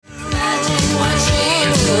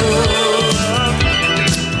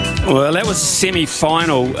was a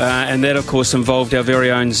semi-final, and that, of course, involved our very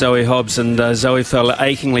own Zoe Hobbs, and Zoe fell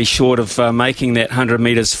achingly short of making that 100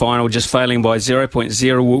 metres final, just failing by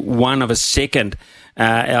 0.01 of a second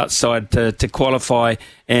outside to qualify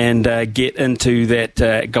and get into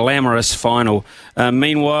that glamorous final.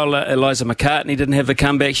 Meanwhile, Eliza McCartney didn't have the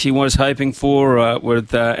comeback she was hoping for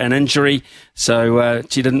with an injury, so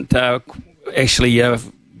she didn't actually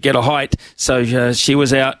get a height, so she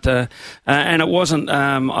was out, and it wasn't,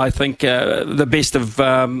 I think, the best of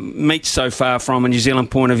meets so far from a New Zealand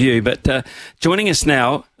point of view. But joining us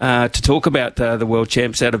now to talk about the World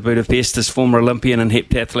Champs out of Budapest is former Olympian and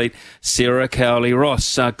heptathlete Sarah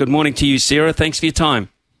Cowley-Ross. Good morning to you, Sarah. Thanks for your time.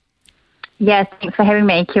 Yes, thanks for having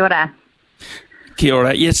me. Kia ora. Kia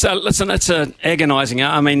ora. Yes, listen, it's agonising.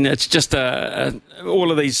 I mean, it's just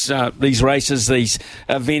all of these races, these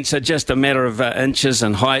events are just a matter of inches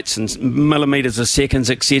and heights and millimetres of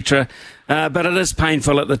seconds, etc. But it is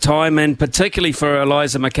painful at the time, and particularly for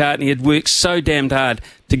Eliza McCartney, it worked so damned hard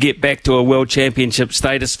to get back to a World Championship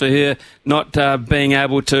status for her, not being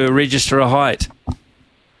able to register a height.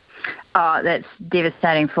 Oh, that's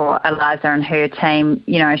devastating for Eliza and her team.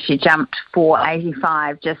 You know, she jumped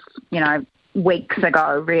 485 just, weeks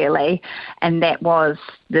ago, really, and that was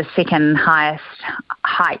the second highest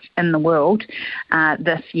height in the world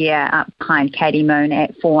this year, up behind Katie Moon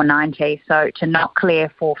at 490. So to not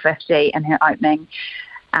clear 450 in her opening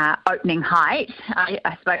height,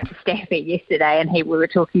 I spoke to Staffy yesterday, and we were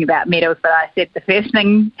talking about medals, but I said the first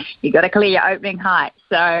thing, you got to clear your opening height.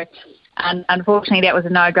 So unfortunately, that was a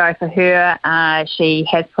no-go for her. She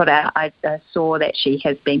has put out, I saw that she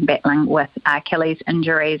has been battling with Achilles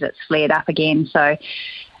injuries. It's flared up again. So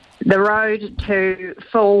the road to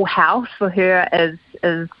full health for her is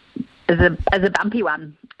a bumpy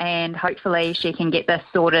one. And hopefully she can get this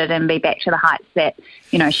sorted and be back to the heights that,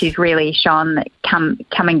 she's really shown that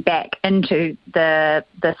coming back into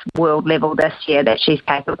this world level this year that she's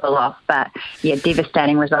capable of. But, yeah,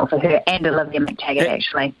 devastating result for her and Olivia McTaggart,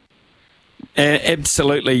 actually.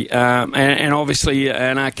 Absolutely, and obviously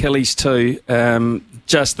an Achilles too.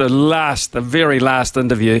 Just the very last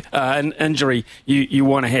injury you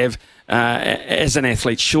want to have as an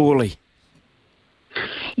athlete, surely.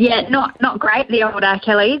 Yeah, not great, the old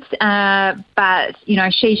Achilles, but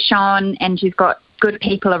she's shown, and she's got good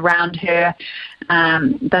people around her,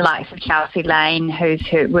 the likes of Chelsea Lane, who's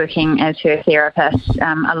working as her therapist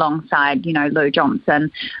alongside, Lou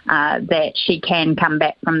Johnson, that she can come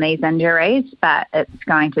back from these injuries, but it's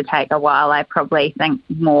going to take a while. I probably think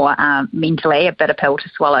more mentally, a bitter pill to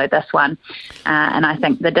swallow, this one. And I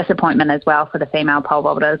think the disappointment as well for the female pole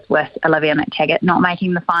vaulters with Olivia McTaggart not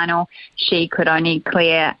making the final. She could only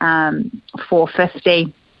clear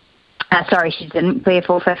 450. She didn't clear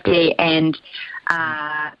 450, and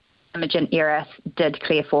Imogen Eris did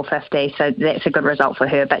clear 450, so that's a good result for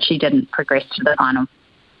her, but she didn't progress to the final.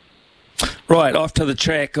 Right, off to the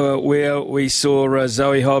track where we saw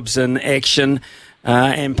Zoe Hobbs in action,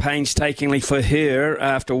 and painstakingly for her,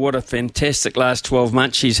 after what a fantastic last 12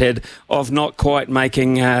 months she's had of not quite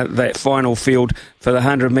making that final field for the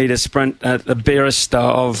 100-metre sprint, the barest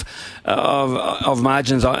of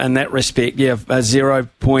margins in that respect,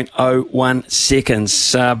 0.01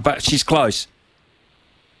 seconds, but she's close.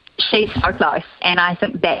 She's so close, and I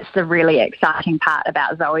think that's the really exciting part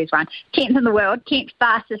about Zoe's run. 10th in the world, 10th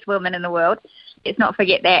fastest woman in the world. Let's not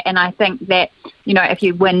forget that. And I think that, if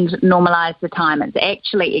you wind normalise the time, it's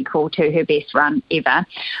actually equal to her best run ever.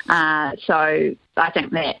 So I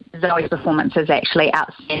think that Zoe's performance is actually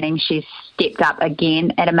outstanding. She's stepped up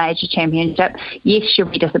again at a major championship. Yes, she'll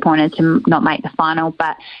be disappointed to not make the final,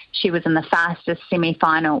 but she was in the fastest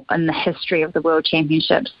semi-final in the history of the World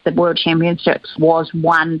Championships. The World Championships was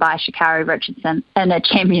won by Sha'Carri Richardson in a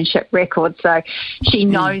championship record. So she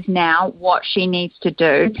knows now what she needs to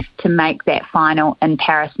do to make that final in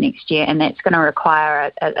Paris next year, and that's going to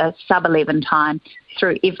require a sub-11 time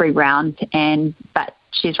through every round. But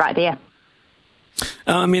she's right there.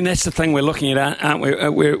 I mean, that's the thing we're looking at, aren't we?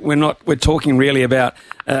 We're talking really about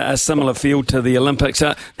a similar field to the Olympics.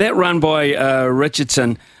 That run by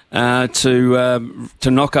Richardson to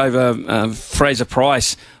knock over Fraser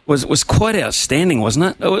Price was quite outstanding,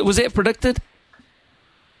 wasn't it? Was that predicted?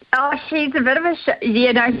 Oh, she's a bit of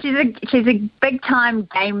she's a big time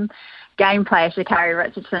game player, Sha'Carri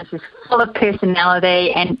Richardson. She's full of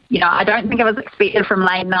personality, and I don't think it was expected from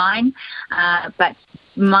lane 9, but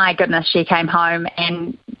my goodness, she came home,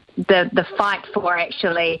 and the fight for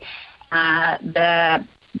actually the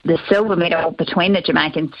the silver medal between the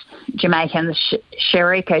Jamaicans,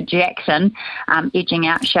 Sharika Jackson, edging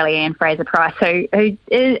out Shelley-Ann Fraser-Price, who's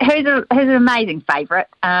an amazing favourite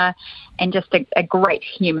and just a great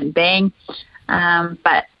human being.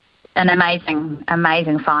 But an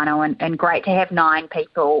amazing final, and great to have 9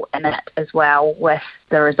 people in it as well. With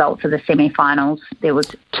the results of the semi-finals, there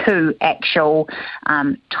was 2 actual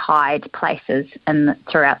tied places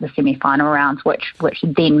throughout the semi-final rounds, which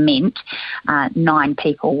then meant 9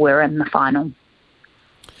 people were in the final.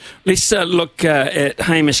 Let's look at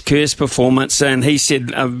Hamish Kerr's performance, and he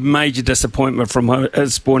said a major disappointment from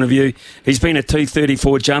his point of view. He's been a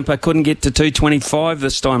 2:34 jumper, couldn't get to 2:25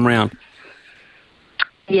 this time round.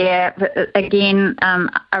 Yeah, but again,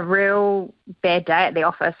 a real bad day at the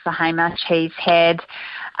office for Hamish. He's had,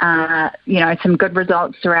 some good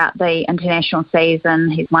results throughout the international season.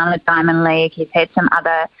 He's won the Diamond League. He's had some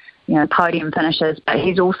other, podium finishes, but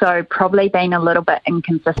he's also probably been a little bit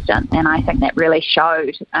inconsistent, and I think that really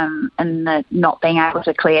showed in the not being able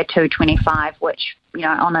to clear 2:25, which,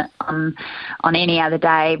 on any other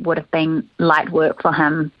day would have been light work for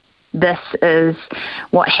him. This is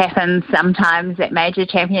what happens sometimes at major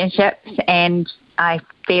championships, and I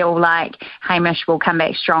feel like Hamish will come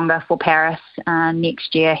back stronger for Paris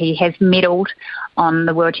next year. He has medalled on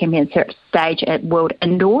the World Championship stage at World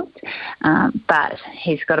Indoors, but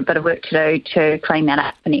he's got a bit of work to do to clean that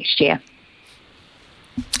up for next year.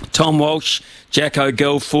 Tom Walsh, Jack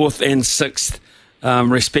O'Gill, 4th and 6th,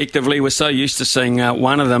 respectively. We're so used to seeing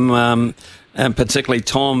one of them, and particularly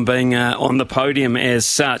Tom being on the podium as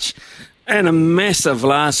such. And a massive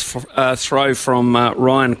last throw from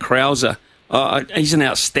Ryan Krauser. He's an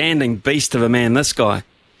outstanding beast of a man, this guy.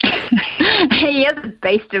 He is a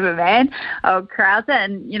beast of a man, Krauser.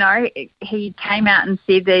 And, he came out and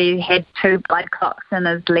said that he had 2 blood clots in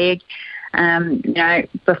his leg,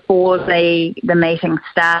 before the meeting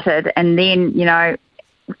started. And then,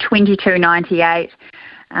 22.98.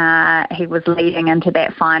 He was leading into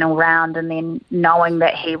that final round, and then knowing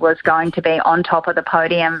that he was going to be on top of the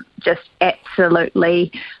podium, just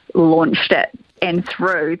absolutely launched it and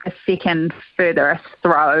threw the second furthest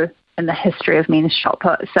throw in the history of men's shot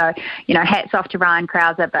put. So, hats off to Ryan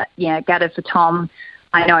Krauser, but, gutted for Tom.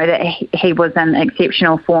 I know that he was in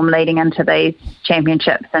exceptional form leading into these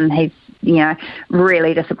championships, and he's,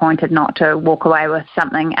 really disappointed not to walk away with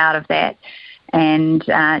something out of that. And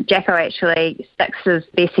Jacko actually 6th is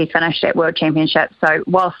best he finished at World Championships. So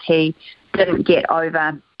whilst he didn't get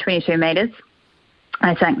over 22 metres,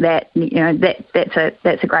 I think that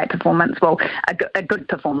that's a great performance. Well, a good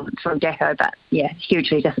performance from Jacko, but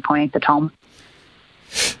hugely disappointing for Tom.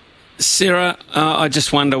 Sarah, I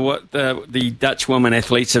just wonder what the Dutch women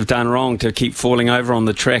athletes have done wrong to keep falling over on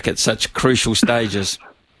the track at such crucial stages.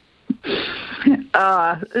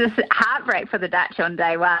 Oh, this heartbreak for the Dutch on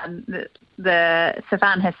day one. The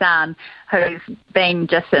Safan Hassan, who's been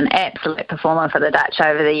just an absolute performer for the Dutch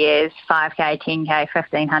over the years, 5K, 10K,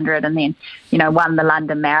 1500, and then, won the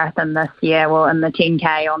London Marathon this year, in the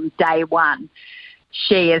 10K on day one.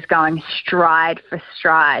 She is going stride for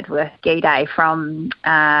stride with Gide from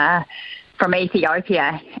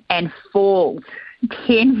Ethiopia and falls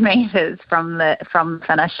 10 metres from the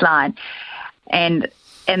finish line. And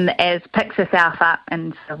as picks herself up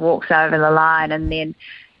and sort of walks over the line, and then,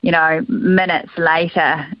 minutes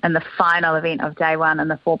later in the final event of day one in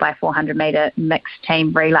the 4x400 metre mixed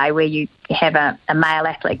team relay, where you have a male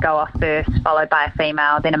athlete go off first, followed by a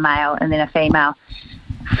female, then a male, and then a female.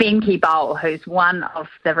 Femke Bol, who's one of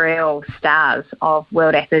the real stars of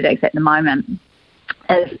world athletics at the moment,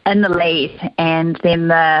 is in the lead, and then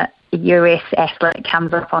the US athlete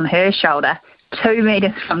comes up on her shoulder 2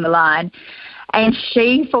 metres from the line, and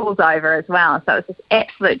she falls over as well. So it's this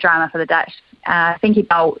absolute drama for the Dutch. Femke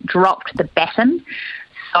Bol dropped the baton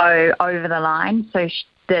over the line, so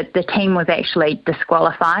the team was actually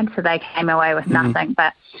disqualified, so they came away with nothing.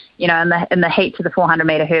 But in the heats of the 400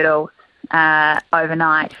 metre hurdles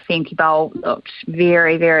overnight, Femke Bol looked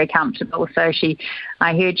very, very comfortable. So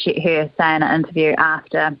I heard her say in an interview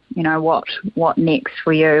after, what next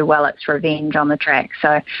for you? Well, it's revenge on the track.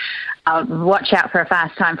 So I'll watch out for a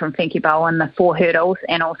fast time from Femke Bol in the 4 hurdles,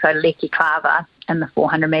 and also Leki Klaver in the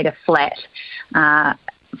 400 metre flat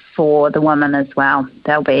for the women as well.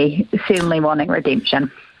 They'll be certainly wanting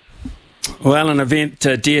redemption. Well, an event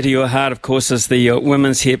dear to your heart, of course, is the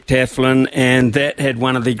women's heptathlon, and that had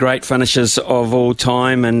one of the great finishes of all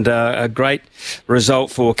time, and a great result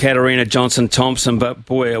for Katarina Johnson-Thompson, but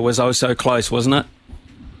boy, it was oh so close, wasn't it?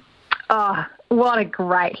 Oh, what a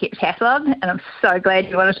great heptathlon, and I'm so glad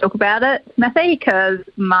you want to talk about it, Smithy, because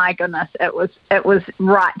my goodness, it was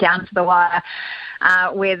right down to the wire.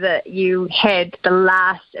 Whether you had the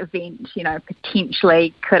last event,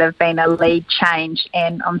 potentially could have been a lead change,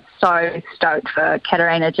 and I'm so stoked for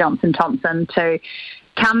Katarina Johnson-Thompson to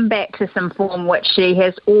come back to some form which she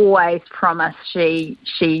has always promised. She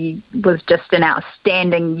was just an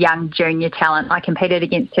outstanding young junior talent. I competed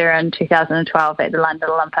against her in 2012 at the London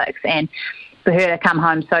Olympics, and for her to come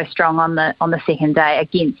home so strong on the second day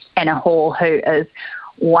against Anna Hall, who is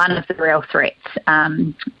one of the real threats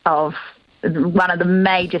of one of the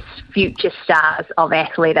major future stars of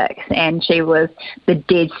athletics, and she was the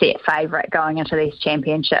dead set favourite going into these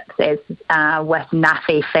championships, as with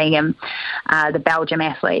Nafi Fegem, the Belgium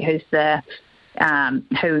athlete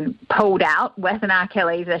who pulled out with an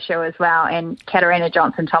Achilles issue as well, and Katarina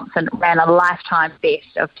Johnson-Thompson ran a lifetime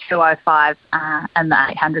best of 2:05 in the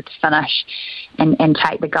 800 to finish and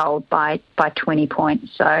take the gold by 20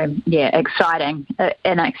 points. So yeah, exciting,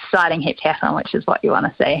 an exciting heptathlon, which is what you want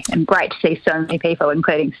to see, and great to see so many people,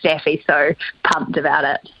 including Staffy, so pumped about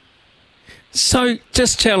it. So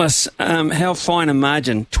just tell us how fine a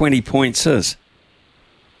margin 20 points is.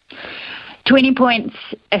 20 points,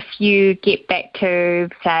 if you get back to,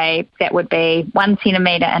 say, that would be 1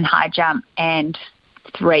 centimetre in high jump and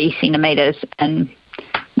 3 centimetres in,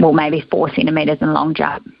 well, maybe 4 centimetres in long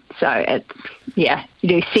jump. So you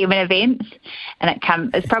do 7 events, and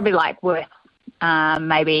it's probably like worth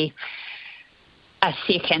maybe a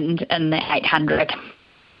second in the 800.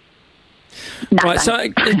 Nothing. Right,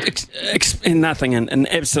 so nothing and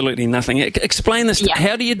absolutely nothing. Explain this. Yeah.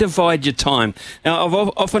 How do you divide your time? Now, I've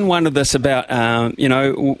often wondered this about,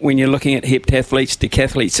 when you're looking at heptathletes,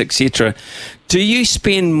 decathletes, etc. Do you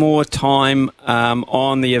spend more time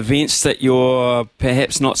on the events that you're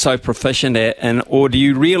perhaps not so proficient at, or do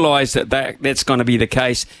you realise that's going to be the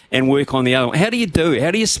case and work on the other one? How do you do it?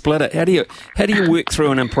 How do you split it? How do you work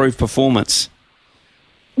through and improve performance?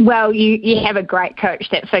 Well, you have a great coach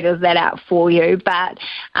that figures that out for you, but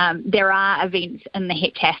there are events in the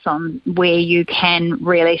heptathlon where you can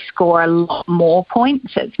really score a lot more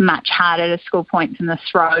points. It's much harder to score points in the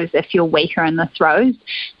throws if you're weaker in the throws.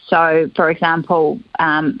 So, for example,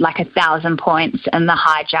 like 1,000 points in the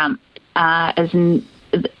high jump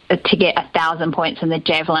to get 1,000 points in the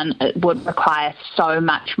javelin, it would require so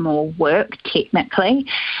much more work technically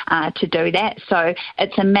to do that. So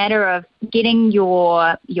it's a matter of getting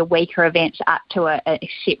your weaker events up to an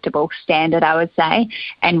acceptable standard, I would say,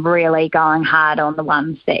 and really going hard on the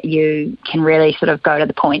ones that you can really sort of go to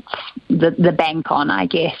the points, the bank on, I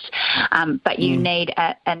guess. But you need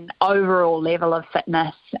an overall level of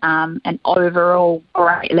fitness, an overall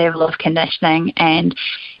great level of conditioning, and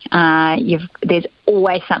there's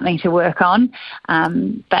always something to work on.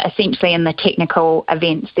 But essentially in the technical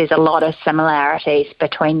events, there's a lot of similarities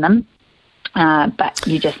between them. But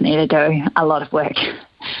you just need to do a lot of work.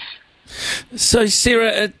 So,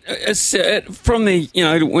 Sarah, from the,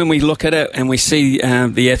 when we look at it and we see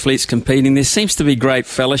the athletes competing, there seems to be great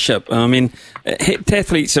fellowship. I mean,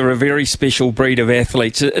 heptathletes are a very special breed of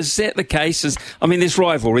athletes. Is that the case? There's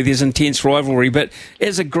rivalry, there's intense rivalry, but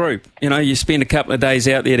as a group, you spend a couple of days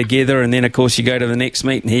out there together, and then, of course, you go to the next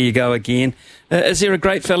meet, and here you go again. Is there a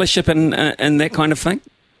great fellowship in that kind of thing?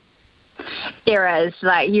 There is.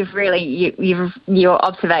 Your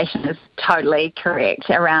observation is totally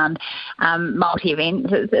correct around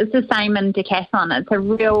multi-events. It's the same in decathlon. It's a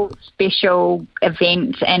real special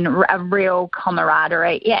event and a real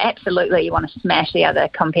camaraderie. Yeah, absolutely, you want to smash the other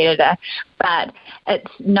competitor, but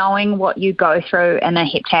it's knowing what you go through in a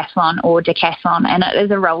heptathlon or decathlon, and it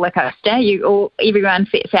is a roller coaster. Everyone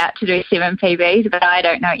sets out to do 7 PBs, but I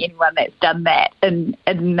don't know anyone that's done that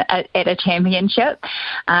at a championship.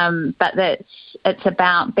 But it's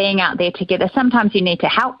about being out there together. Sometimes you need to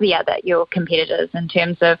help your competitors in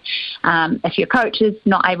terms of if your coach is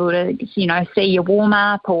not able to, see your warm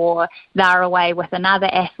up, or they're away with another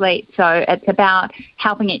athlete. So it's about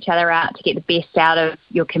helping each other out to get the best out of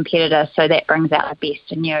your competitor. So that brings out the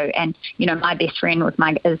best in you. And my best friend was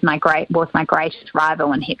my greatest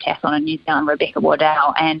rival in heptathlon in New Zealand, Rebecca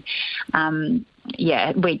Wardell, and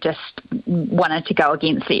we just wanted to go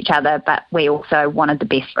against each other, but we also wanted the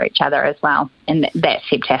best for each other as well, and that's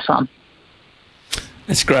heptathlon.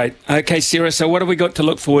 That's great. Okay, Sarah, so what have we got to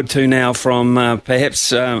look forward to now from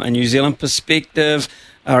perhaps a New Zealand perspective?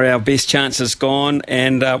 Are our best chances gone?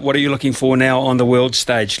 And what are you looking for now on the world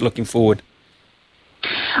stage, looking forward?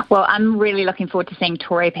 Well, I'm really looking forward to seeing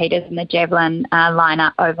Tori Peters in the javelin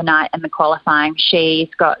lineup overnight in the qualifying. She's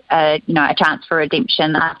got a chance for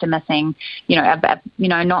redemption after missing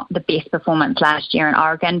not the best performance last year in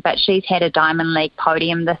Oregon, but she's had a Diamond League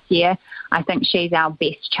podium this year. I think she's our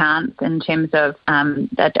best chance in terms of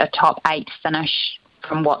a top 8 finish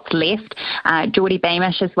from what's left. Geordie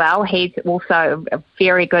Beamish as well. He's also a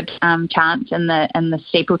very good chance in the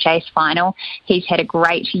steeplechase final. He's had a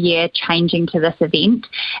great year changing to this event,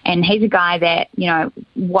 and he's a guy that,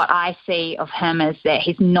 what I see of him is that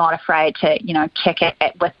he's not afraid to kick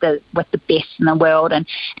it with the best in the world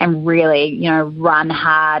and really run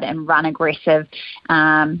hard and run aggressive.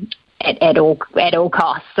 At all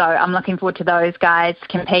costs. So I'm looking forward to those guys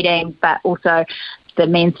competing, but also the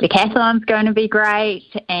men's decathlon's going to be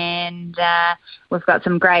great, and we've got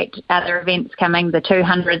some great other events coming. The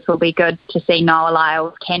 200s will be good to see Noah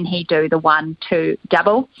Lyles. Can he do the 1-2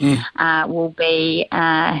 double? Will be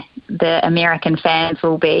the American fans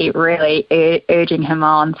will be really urging him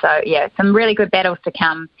on. So yeah, some really good battles to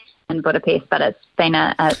come in Budapest. But it's been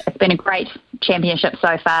a great championship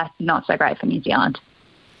so far. Not so great for New Zealand.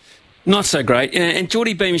 Not so great. And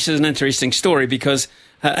Geordie Beamish is an interesting story because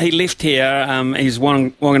he left here. He's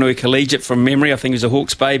Wanganui Collegiate from memory. I think he was a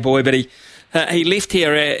Hawke's Bay boy, but he left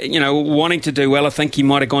here, wanting to do well. I think he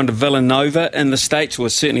might have gone to Villanova in the States, or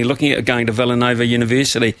was certainly looking at going to Villanova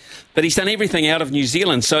University. But he's done everything out of New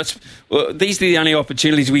Zealand. So these are the only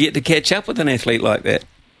opportunities we get to catch up with an athlete like that.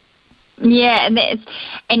 Yeah,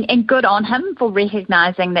 and good on him for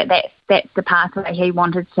recognising that's the pathway he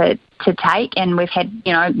wanted to take. And we've had,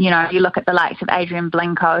 you look at the likes of Adrian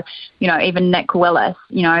Blinko, even Nick Willis,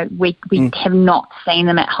 we have not seen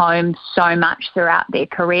them at home so much throughout their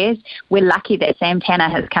careers. We're lucky that Sam Tanner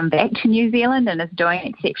has come back to New Zealand and is doing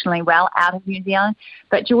exceptionally well out of New Zealand.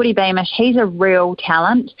 But Geordie Beamish, he's a real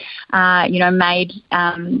talent, made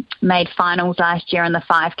finals last year in the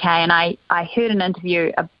 5K. And I heard an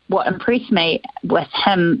interview. What impressed me with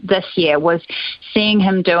him this year was seeing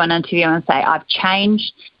him do an interview and say, I've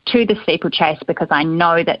changed to the steeplechase because I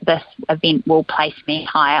know that this event will place me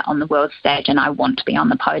higher on the world stage and I want to be on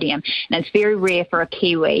the podium. And it's very rare for a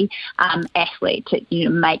Kiwi athlete to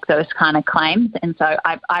make those kind of claims. And so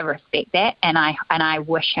I respect that, and I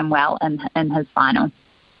wish him well in his final.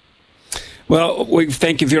 Well, we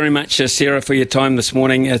thank you very much, Sarah, for your time this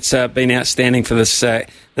morning. It's been outstanding for this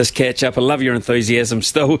catch-up. I love your enthusiasm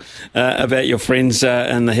still about your friends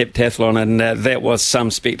in the heptathlon, and that was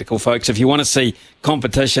some spectacle, folks. If you want to see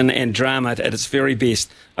competition and drama at its very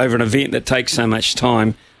best over an event that takes so much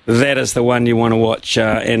time, that is the one you want to watch.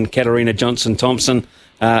 And Katarina Johnson-Thompson,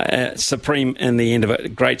 supreme in the end of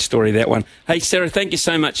it. Great story, that one. Hey, Sarah, thank you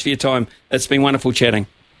so much for your time. It's been wonderful chatting.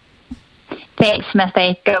 Thanks,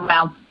 Smithy. Go well.